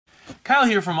Hal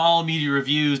here from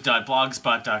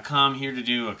allmediareviews.blogspot.com, here to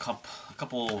do a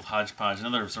couple of hodgepodge,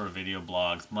 another sort of video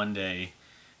blogs, Monday,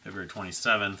 February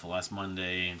 27th, the last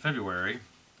Monday in February.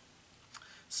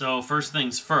 So first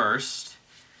things first,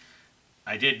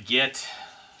 I've got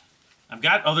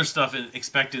other stuff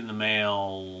expected in the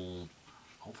mail,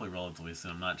 hopefully relatively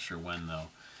soon, I'm not sure when though.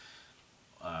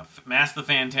 Mask the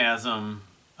Phantasm,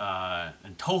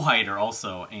 and Towhider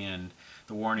also, and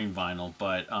the Warning vinyl,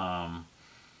 but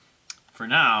for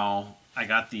now, I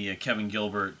got the Kevin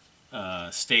Gilbert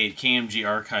State KMG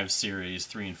Archive Series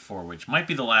 3 and 4, which might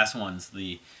be the last ones.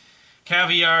 The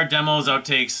Kaviar demos,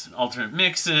 outtakes, alternate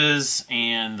mixes,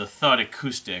 and the Thud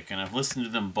Acoustic. And I've listened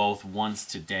to them both once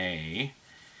today.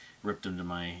 Ripped them to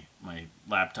my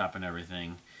laptop and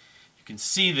everything. You can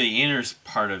see the inner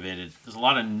part of it. There's a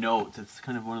lot of notes. It's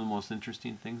kind of one of the most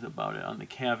interesting things about it. On the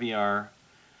Kaviar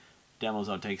demos,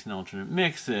 outtakes, and alternate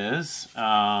mixes.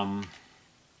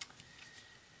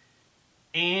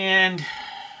 And,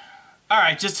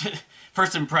 alright, just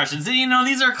first impressions. You know,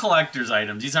 these are collector's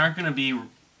items. These aren't going to be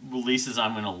releases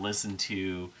I'm going to listen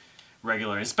to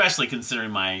regularly, especially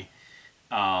considering my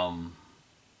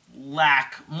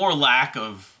lack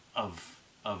of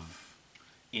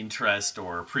interest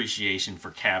or appreciation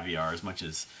for Kaviar, as much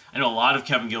as I know a lot of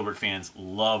Kevin Gilbert fans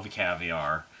love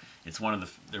Kaviar. It's one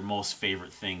of their most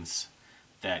favorite things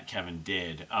that Kevin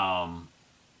did.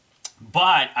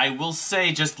 But I will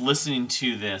say, just listening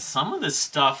to this, some of this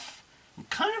stuff I'm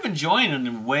kind of enjoying in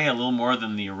a way a little more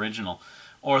than the original.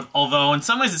 Although in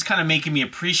some ways it's kind of making me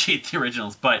appreciate the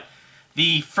originals. But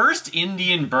the first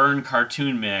Indian Burn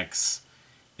cartoon mix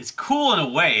is cool in a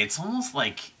way. It's almost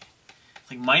like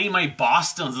Mighty Mighty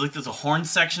Bosstones. Like there's a horn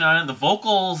section on it. The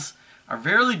vocals are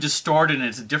very distorted, and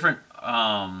it's a different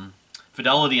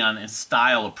fidelity on his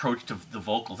style approach to the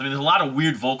vocals. I mean, there's a lot of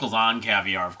weird vocals on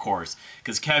Kaviar, of course,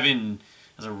 because Kevin,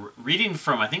 as a reading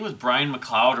from, I think it was Brian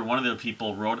McLeod or one of the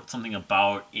people wrote something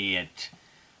about it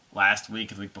last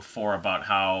week, the week before, about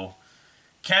how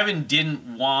Kevin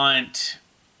didn't want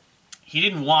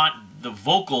the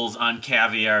vocals on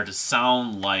Kaviar to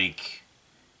sound like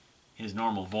his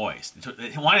normal voice. He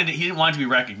didn't want it to be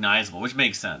recognizable, which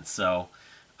makes sense. So,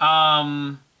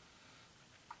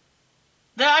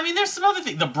 I mean, there's some other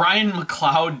thing. The Brian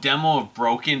McLeod demo of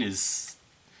Broken it's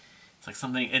like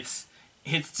something. It's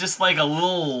just like a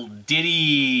little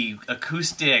ditty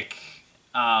acoustic,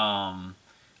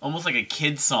 almost like a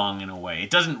kid song in a way. It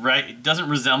doesn't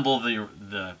resemble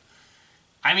the.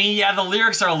 I mean, yeah, the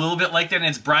lyrics are a little bit like that, and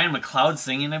it's Brian McLeod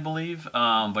singing, I believe.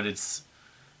 But it's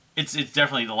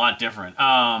definitely a lot different.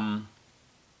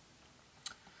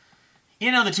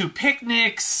 You know, the two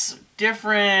picnics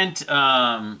different.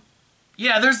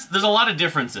 Yeah, there's a lot of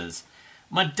differences.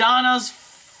 Madonna's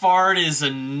Fart is a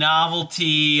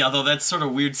novelty, although that's sort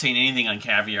of weird saying anything on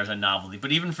Kaviar is a novelty.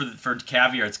 But even for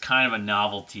Kaviar, it's kind of a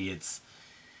novelty. It's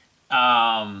it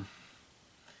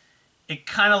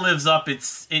kind of lives up.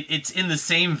 It's in the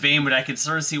same vein, but I could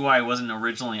sort of see why it wasn't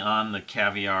originally on the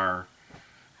Kaviar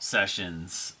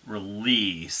Sessions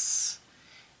release.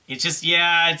 It's just,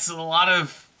 yeah, it's a lot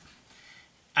of.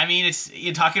 I mean,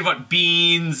 you're talking about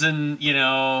beans and, you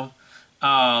know,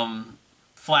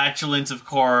 flatulence, of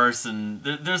course, and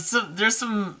there's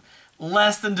some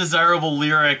less than desirable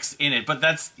lyrics in it, but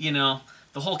that's, you know,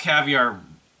 the whole Kaviar,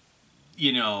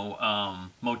 you know,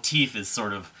 motif is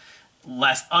sort of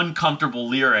less uncomfortable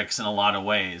lyrics in a lot of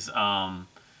ways. The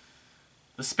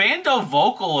Spandau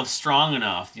vocal of Strong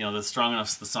Enough, you know, the Strong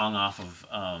Enough's the song off of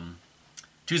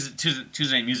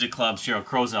Tuesday Night Music Club's Sheryl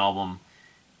Crow's album,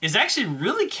 is actually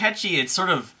really catchy. It's sort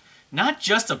of not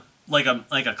just like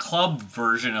a club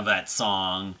version of that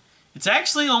song. It's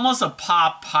actually almost a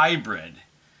pop hybrid.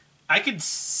 I could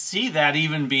see that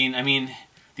even being. I mean,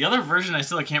 the other version I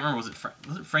can't remember. Was it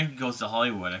Frankie Goes to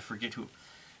Hollywood? I forget who.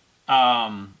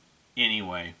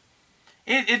 Anyway,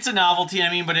 it's a novelty. I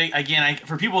mean, but again,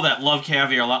 for people that love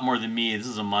Kaviar a lot more than me, this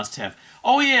is a must-have.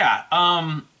 Oh yeah.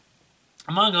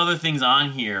 Among other things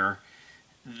on here,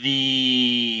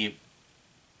 the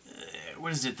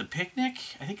what is it? The Picnic?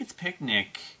 I think it's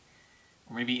Picnic.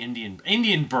 Or maybe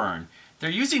Indian Burn. They're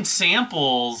using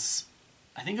samples.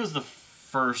 I think it was the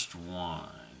first one.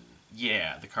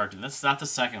 Yeah, the cartoon. That's not the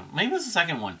second. Maybe it was the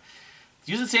second one.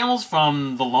 They're using samples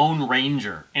from The Lone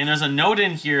Ranger. And there's a note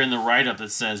in here in the write-up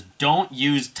that says, "Don't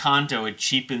use Tonto, it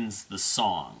cheapens the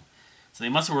song." So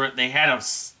they had a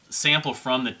sample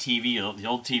from the TV, the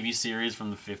old TV series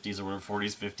from the 50s or whatever,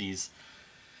 40s, 50s,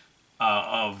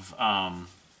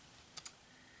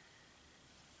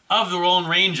 of the Lone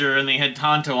Ranger, and they had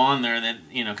Tonto on there, that,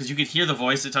 you know, because you could hear the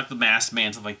voice, they talked the masked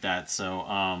man, stuff like that. So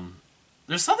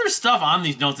there's other stuff on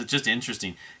these notes that's just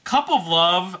interesting. Cup of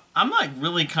Love, I'm like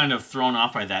really kind of thrown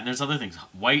off by that. And there's other things.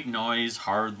 White Noise,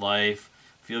 Hard Life,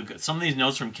 Feel Good. Some of these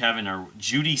notes from Kevin are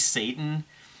Judy Satan.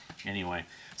 Anyway,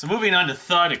 so moving on to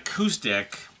Thud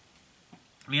Acoustic.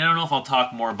 I mean, I don't know if I'll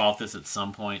talk more about this at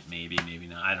some point. Maybe, maybe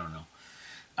not. I don't know.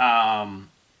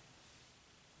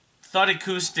 Thud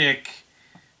Acoustic.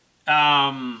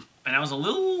 And I was a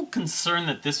little concerned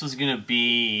that this was going to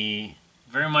be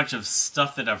very much of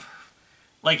stuff that I've...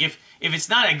 Like, if it's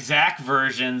not exact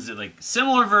versions, like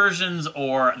similar versions,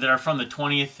 or that are from the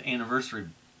 20th anniversary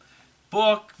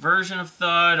book version of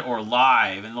Thud, or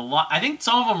live. And I think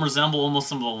some of them resemble almost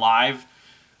some of the live,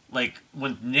 like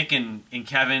when Nick and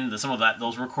Kevin, some of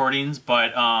those recordings.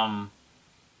 But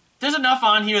there's enough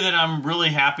on here that I'm really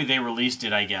happy they released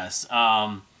it, I guess.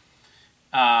 I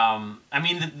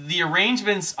mean, the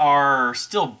arrangements are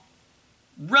still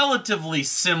relatively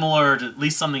similar to at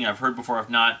least something I've heard before, if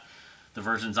not the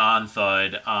versions on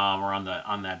Thud or on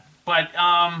that. But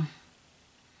I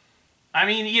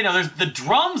mean, you know, there's the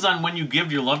drums on When You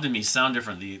Give Your Love to Me sound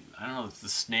different. I don't know, it's the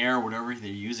snare or whatever they're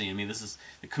using. I mean, this is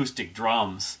acoustic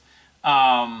drums.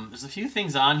 There's a few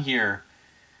things on here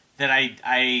that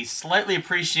I slightly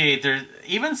appreciate.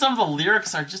 Even some of the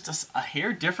lyrics are just a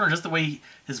hair different, just the way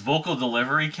his vocal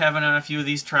delivery, Kevin, on a few of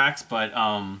these tracks. But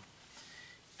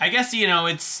I guess, you know,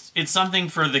 it's something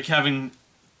for the Kevin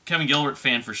Gilbert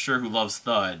fan for sure who loves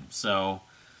Thud. So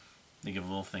they give a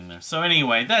little thing there. So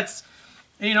anyway, that's,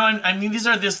 you know, I mean, these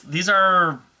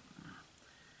are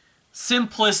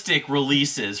simplistic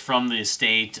releases from the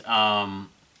estate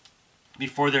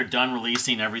before they're done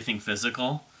releasing everything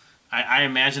physical. I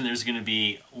imagine there's going to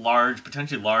be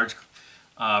potentially large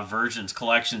versions,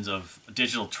 collections of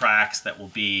digital tracks that will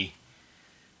be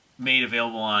made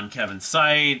available on Kevin's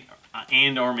site,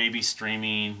 and or maybe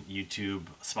streaming, YouTube,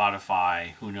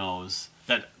 Spotify, who knows,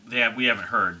 that we haven't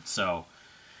heard. So,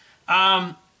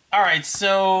 all right,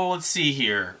 so let's see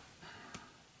here.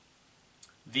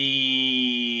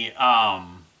 The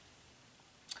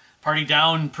Party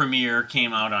Down premiere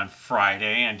came out on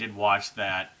Friday. I did watch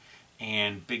that.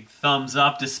 And big thumbs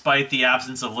up, despite the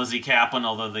absence of Lizzie Kaplan,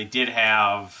 although they did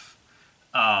have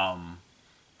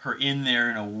her in there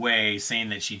in a way, saying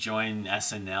that she joined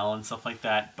SNL and stuff like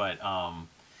that. But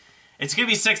it's going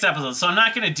to be 6 episodes, so I'm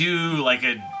not going to do like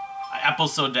a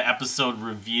episode-to-episode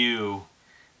review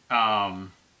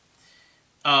of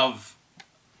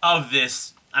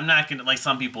this. I'm not going to, like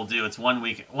some people do. It's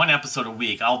one episode a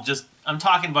week. I'm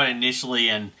talking about it initially,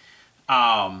 and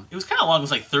it was kind of long. It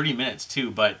was like 30 minutes too,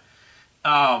 but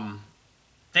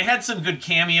they had some good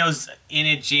cameos in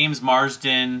it. James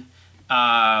Marsden,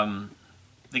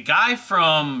 the guy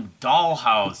from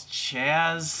Dollhouse,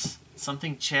 Chaz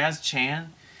something,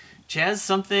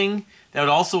 that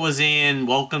also was in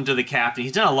Welcome to the Captain.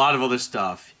 He's done a lot of other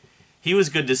stuff. He was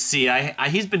good to see.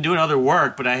 He's been doing other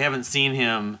work, but I haven't seen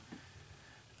him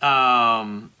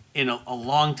in a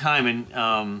long time.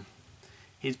 And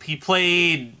he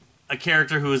played a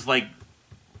character who was like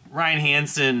Ryan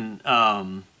Hansen,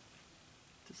 what's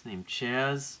his name,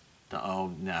 Chaz?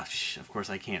 Oh, no, of course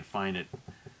I can't find it.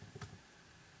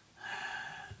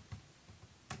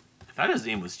 I thought his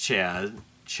name was Chaz.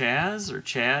 Chaz or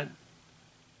Chad?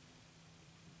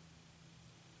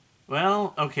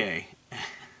 Well, okay.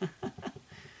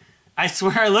 I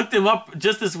swear I looked him up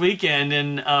just this weekend,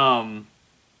 and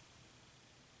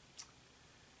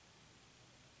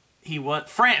he was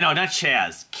no, not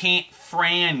Chaz.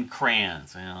 Fran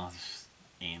Kranz. Well,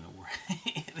 A in the word.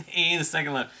 A in the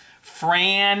second letter.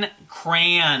 Fran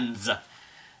Kranz.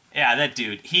 Yeah, that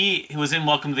dude. He was in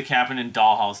Welcome to the Captain and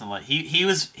Dollhouse, and like he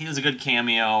was a good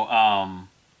cameo.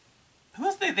 Who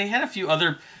else? They had a few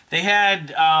other. They had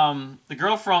the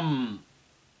girl from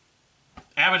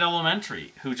Abbott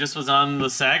Elementary, who just was on the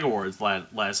SAG Awards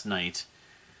last night.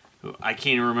 I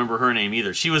can't even remember her name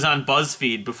either. She was on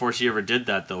BuzzFeed before she ever did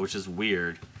that, though, which is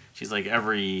weird. She's like in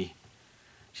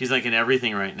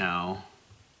everything right now.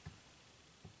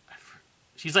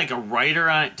 She's like a writer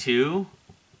on it too.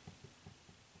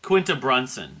 Quinta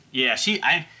Brunson. Yeah, she's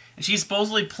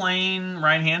supposedly playing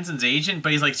Ryan Hansen's agent,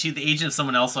 but he's like the agent of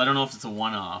someone else, so I don't know if it's a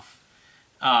one-off.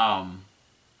 Who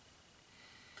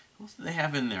else do they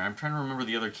have in there? I'm trying to remember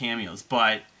the other cameos,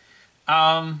 but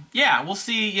yeah, we'll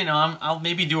see. You know, I'll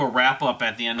maybe do a wrap-up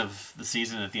at the end of the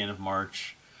season, at the end of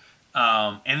March.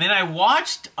 And then I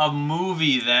watched a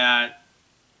movie that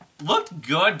looked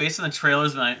good based on the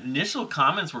trailers. My initial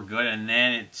comments were good, and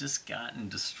then it just gotten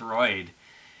destroyed.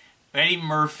 Eddie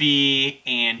Murphy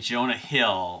and Jonah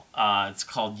Hill. It's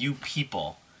called You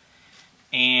People.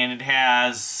 And it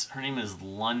has, her name is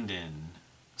London.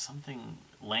 Something,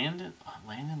 London?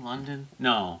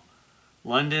 No.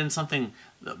 London, something,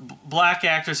 black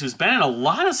actress who's been in a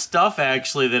lot of stuff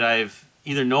actually that I've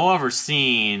either know of or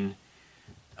seen.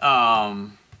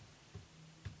 But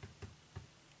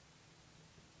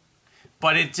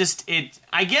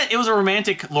I get it was a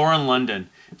romantic, Lauren London.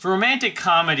 It's a romantic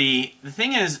comedy. The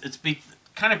thing is, it's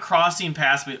kind of crossing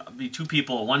paths between two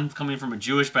people, one coming from a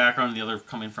Jewish background and the other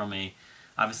coming from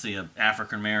obviously a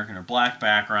African American or black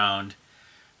background.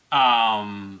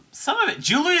 Some of it,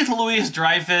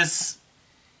 Louise-Dreyfuss,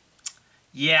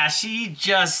 yeah, she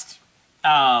just,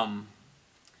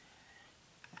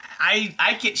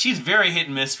 she's very hit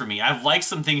and miss for me. I've liked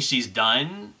some things she's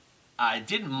done. I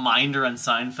didn't mind her on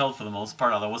Seinfeld for the most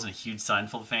part, although I wasn't a huge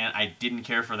Seinfeld fan. I didn't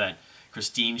care for that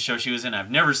Christine show she was in.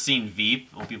 I've never seen Veep.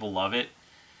 Well, people love it.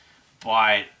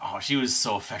 But, oh, she was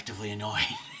so effectively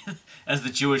annoying as the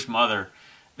Jewish mother.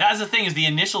 That's the thing, is the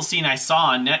initial scene I saw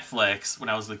on Netflix when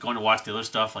I was going to watch the other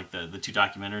stuff, like the two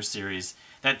documentary series,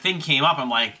 that thing came up. I'm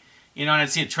like, you know, and I'd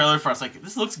seen a trailer for it. I was like,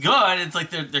 this looks good. It's like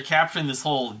they're capturing this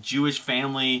whole Jewish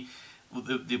family,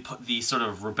 the sort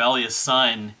of rebellious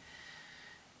son.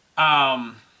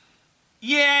 Yeah,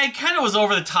 it kind of was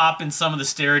over the top in some of the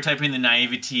stereotyping, the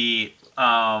naivety.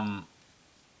 One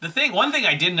thing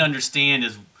I didn't understand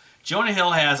is Jonah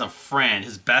Hill has a friend.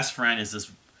 His best friend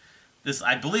is this.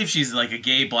 I believe she's like a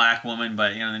gay black woman,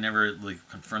 but you know they never like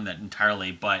confirmed that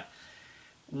entirely. But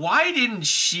why didn't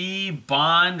she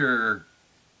bond or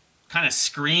kind of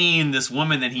screen this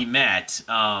woman that he met?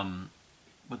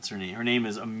 What's her name? Her name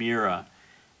is Amira.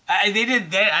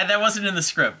 That wasn't in the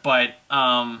script, but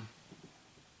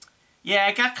yeah,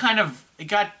 it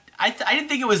got. I didn't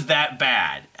think it was that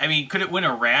bad. I mean, could it win a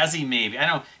Razzie? Maybe. I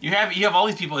don't. You have all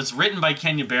these people. It's written by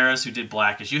Kenya Barris, who did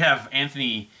Blackish. You have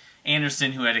Anthony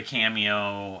Anderson, who had a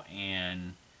cameo,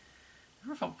 and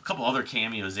there were a couple other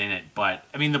cameos in it. But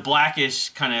I mean, the Blackish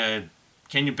kind of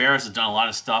Kenya Barris has done a lot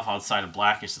of stuff outside of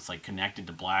Blackish that's like connected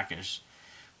to Blackish.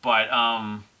 But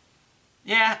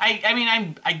yeah,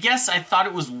 I guess I thought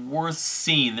it was worth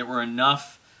seeing. There were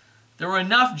enough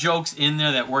jokes in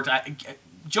there that worked.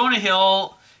 Jonah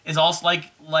Hill is also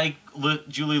like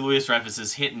Julie Louis-Dreyfuss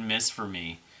is hit and miss for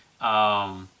me.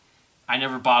 I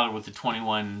never bothered with the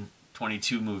 21,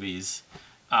 22 movies,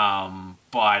 but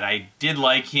I did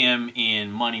like him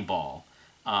in Moneyball.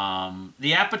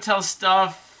 The Apatow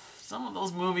stuff, some of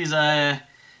those movies I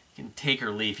can take or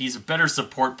leave. He's a better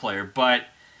support player, but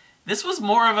this was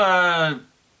more of a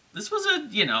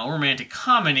romantic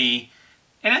comedy,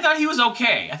 and I thought he was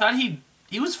okay. I thought he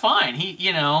was fine.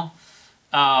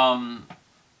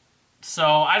 So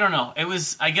I don't know. It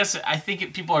was, I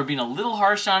think people are being a little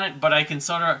harsh on it, but I can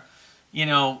sort of,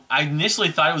 I initially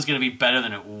thought it was going to be better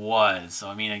than it was. So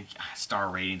I mean, star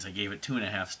ratings, I gave it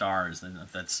 2.5 stars, and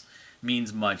if that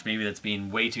means much, maybe that's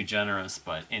being way too generous.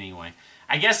 But anyway,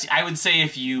 I guess I would say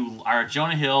if you are a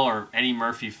Jonah Hill or Eddie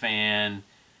Murphy fan,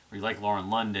 or you like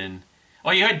Lauren London, oh,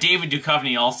 you had David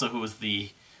Duchovny also, who was the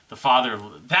father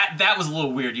of that was a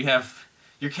little weird.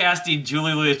 You're casting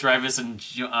Julie Louis-Dreyfuss and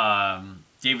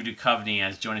David Duchovny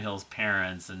as Jonah Hill's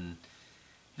parents, and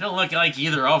you don't look like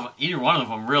either one of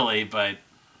them really. But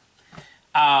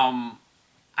I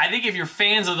think if you're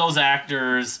fans of those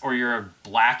actors, or you're a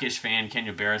Blackish fan,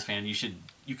 Kenya Barris fan, you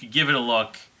could give it a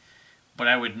look. But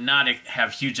I would not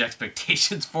have huge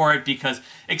expectations for it, because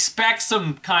expect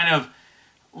some kind of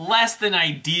less than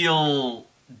ideal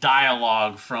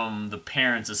dialogue from the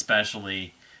parents,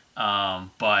 especially.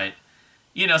 But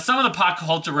some of the pop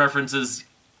culture references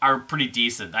are pretty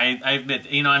decent. I admit,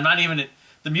 I'm not even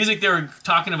the music they were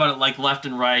talking about it like left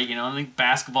and right. I think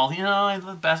basketball. I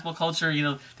love basketball culture.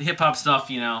 The hip hop stuff.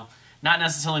 Not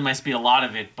necessarily my speed, a lot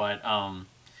of it, but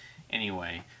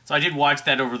anyway. So I did watch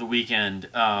that over the weekend.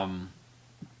 I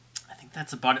think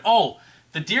that's about it. Oh,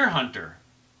 The Deer Hunter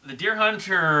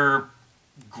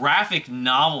graphic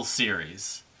novel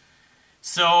series.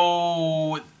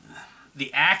 So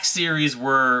the Act series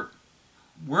we're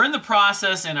in the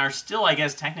process, and are still, I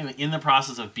guess, technically in the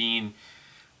process of being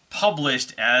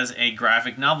published as a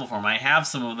graphic novel form. I have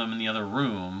some of them in the other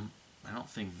room. I don't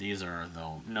think these are,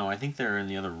 though. No, I think they're in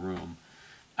the other room.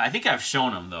 I think I've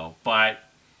shown them, though. But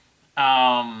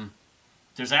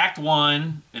there's Act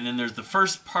 1, and then there's the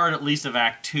first part, at least, of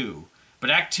Act 2. But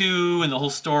Act 2 and the whole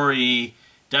story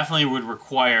definitely would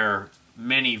require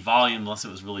many volumes unless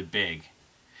it was really big.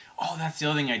 Oh, that's the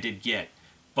other thing I did get.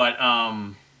 But,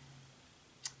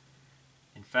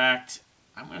 in fact,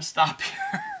 I'm going to stop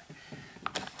here.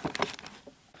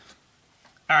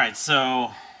 Alright,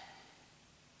 so...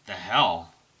 The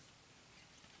hell?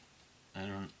 I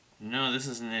don't... No, this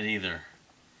isn't it either.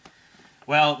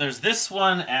 Well, there's this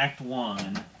one, Act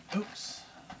 1. Oops.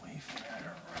 I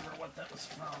don't remember what that was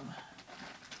from.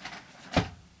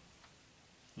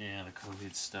 Yeah, the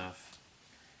COVID stuff.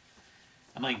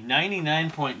 I'm like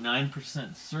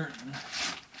 99.9% certain.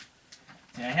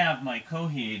 See, I have my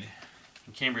Coheed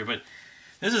in Cambria, but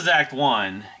this is Act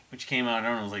 1, which came out, I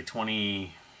don't know, it was like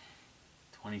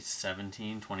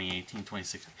 2017, 2018,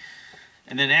 2016.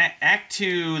 And then Act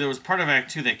 2, there was part of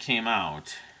Act 2 that came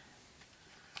out.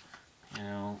 You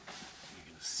know, you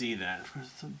can see that.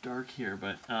 It's so dark here,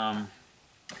 but the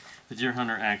Deer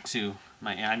Hunter Act 2.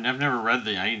 I've never read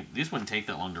these wouldn't take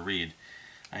that long to read.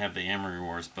 I have the Amory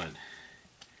Wars, but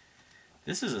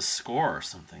this is a score or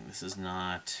something. This is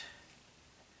not.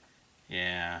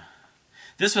 Yeah,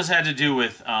 this had to do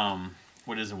with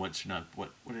what is and what's not. What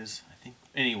is, I think.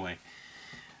 Anyway,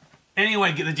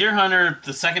 the Deer Hunter,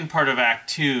 the second part of Act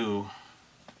 2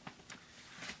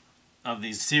 of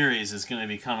these series is going to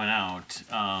be coming out.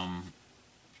 I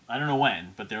don't know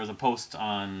when, but there was a post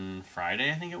on Friday,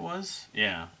 I think it was.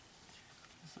 Yeah.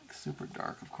 It's like super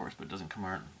dark, of course, but it doesn't come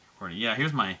out recording. Yeah,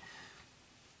 here's my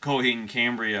Coheed and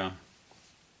Cambria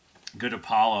Good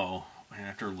Apollo. And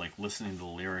after like listening to the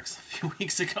lyrics a few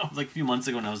weeks ago, like a few months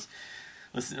ago when I was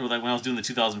listening, like when I was doing the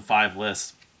 2005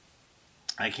 list,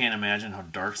 I can't imagine how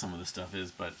dark some of this stuff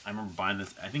is, but I remember buying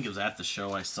this. I think it was at the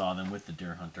show I saw them with the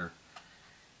Deer Hunter.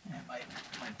 And my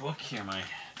book here, my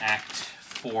Act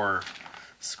 4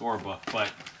 scorebook.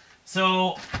 But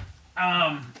so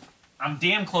I'm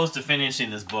damn close to finishing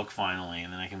this book finally,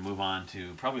 and then I can move on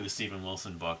to probably the Stephen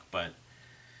Wilson book. But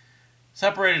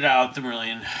separated out the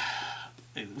Marillion,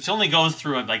 which only goes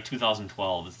through like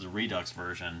 2012. It's the Redux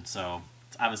version, so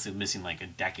it's obviously missing like a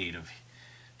decade of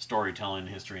storytelling,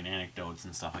 history, and anecdotes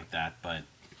and stuff like that. But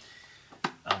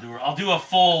I'll do a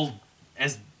full,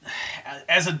 as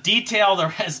a detailed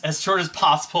or as short as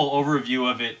possible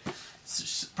overview of it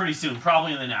pretty soon.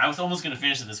 Probably I was almost going to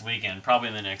finish it this weekend. Probably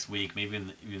in the next week, maybe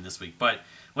even this week. But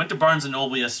went to Barnes &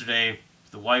 Noble yesterday.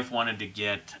 The wife wanted to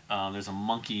get, there's a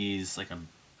Monkees, like a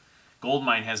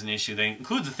Goldmine has an issue. They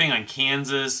include the thing on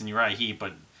Kansas and Uriah Heep,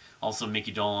 but also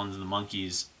Mickey Dolenz and the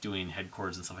Monkees doing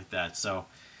headquarters and stuff like that. So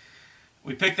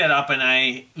we picked that up, and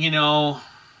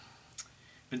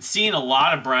been seeing a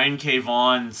lot of Brian K.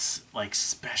 Vaughan's like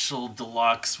special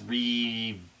deluxe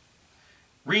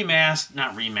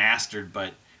remastered,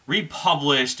 but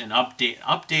republished and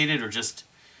updated, or just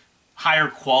higher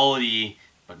quality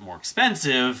but more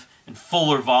expensive and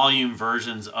fuller volume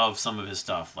versions of some of his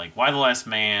stuff, like Why the Last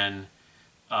Man,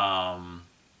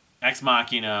 Ex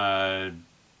Machina,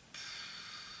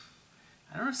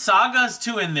 I don't know, Saga's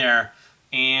too in there,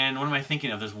 and what am I thinking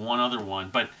of? There's one other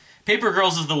one, but Paper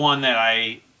Girls is the one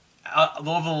that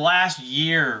over the last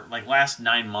year, like last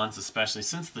 9 months especially,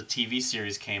 since the TV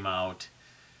series came out,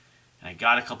 and I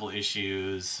got a couple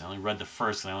issues. I only read the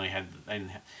first, and I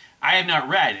have not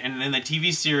read. And then the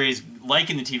TV series,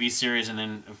 liking the TV series, and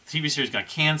then the TV series got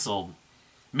canceled,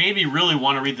 made me really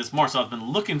want to read this more. So I've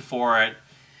been looking for it,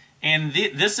 and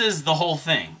this is the whole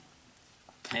thing.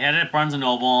 I had it at Barnes &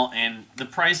 Noble, and the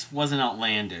price wasn't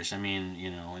outlandish. I mean,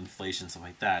 inflation, stuff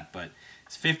like that, but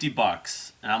it's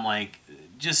 $50, and I'm like,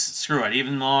 just screw it.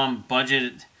 Even though I'm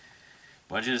budget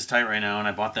is tight right now, and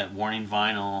I bought that Warning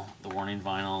vinyl,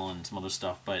 and some other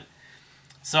stuff. But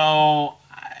so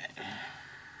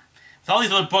with all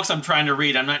these other books I'm trying to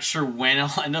read, I'm not sure when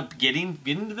I'll end up getting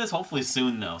to this. Hopefully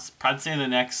soon, though. Probably say in the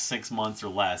next 6 months or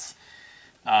less,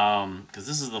 because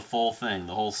this is the full thing,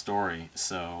 the whole story.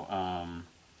 So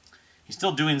he's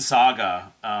still doing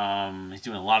Saga. He's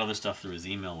doing a lot of other stuff through his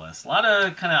email list. A lot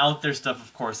of kind of out there stuff,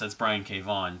 of course. That's Brian K.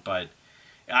 Vaughan, but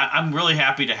I'm really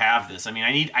happy to have this. I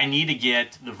mean, I need to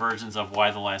get the versions of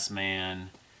Why the Last Man,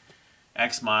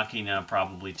 Ex Machina,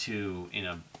 probably too, in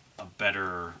a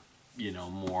better,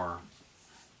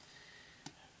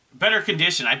 better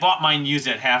condition. I bought mine used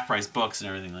at half-price books and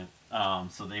everything, like,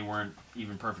 so they weren't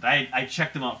even perfect. I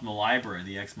checked them out from the library,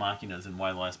 the Ex Machinas and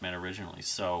Why the Last Man originally.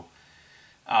 So,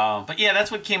 but yeah,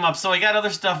 that's what came up. So I got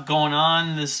other stuff going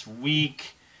on this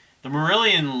week. The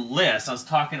Marillion list. I was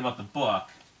talking about the book.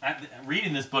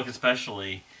 Reading this book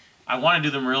especially, I want to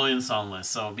do the Marillion song list.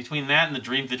 So between that and the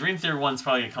Dream Theater one's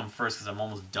probably going to come first because I'm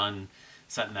almost done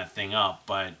setting that thing up.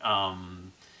 But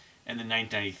and then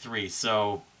 1993.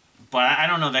 So, but I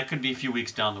don't know. That could be a few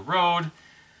weeks down the road.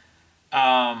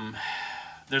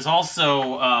 There's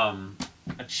also a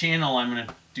channel I'm going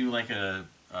to do, like a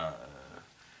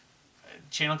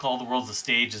channel called The World's a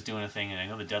Stage is doing a thing, and I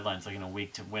know the deadline's like in a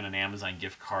week to win an Amazon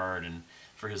gift card and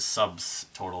for his subs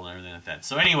total and everything like that.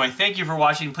 So anyway, thank you for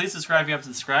watching. Please subscribe if you haven't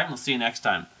subscribed, and we'll see you next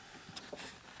time.